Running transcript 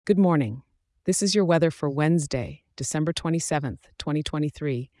Good morning. This is your weather for Wednesday, December 27th,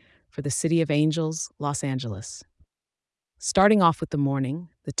 2023, for the City of Angels, Los Angeles. Starting off with the morning,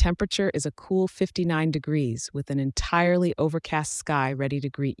 the temperature is a cool 59 degrees with an entirely overcast sky ready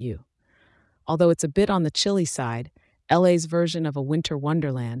to greet you. Although it's a bit on the chilly side, LA's version of a winter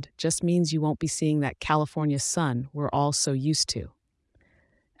wonderland just means you won't be seeing that California sun we're all so used to.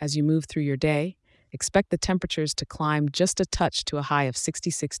 As you move through your day, expect the temperatures to climb just a touch to a high of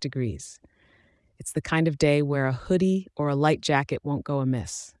 66 degrees. It's the kind of day where a hoodie or a light jacket won't go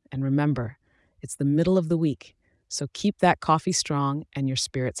amiss. And remember, it's the middle of the week, so keep that coffee strong and your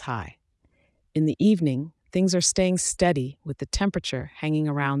spirits high. In the evening, things are staying steady with the temperature hanging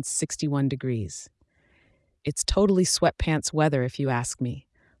around 61 degrees. It's totally sweatpants weather, if you ask me.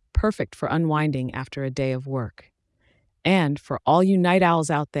 Perfect for unwinding after a day of work. And for all you night owls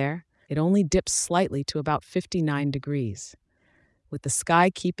out there, it only dips slightly to about 59 degrees. With the sky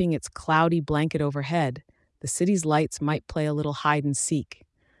keeping its cloudy blanket overhead, the city's lights might play a little hide and seek,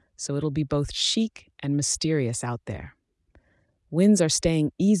 so it'll be both chic and mysterious out there. Winds are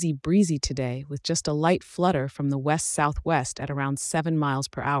staying easy breezy today with just a light flutter from the west-southwest at around 7 miles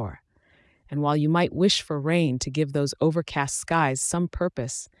per hour. And while you might wish for rain to give those overcast skies some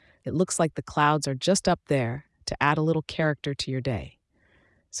purpose, it looks like the clouds are just up there to add a little character to your day.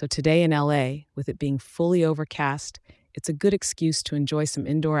 So today in LA, with it being fully overcast, it's a good excuse to enjoy some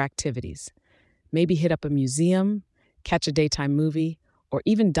indoor activities. Maybe hit up a museum, catch a daytime movie, or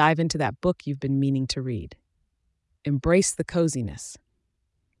even dive into that book you've been meaning to read. Embrace the coziness.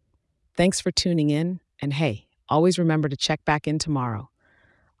 Thanks for tuning in, and hey, always remember to check back in tomorrow.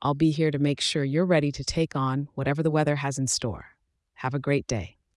 I'll be here to make sure you're ready to take on whatever the weather has in store. Have a great day.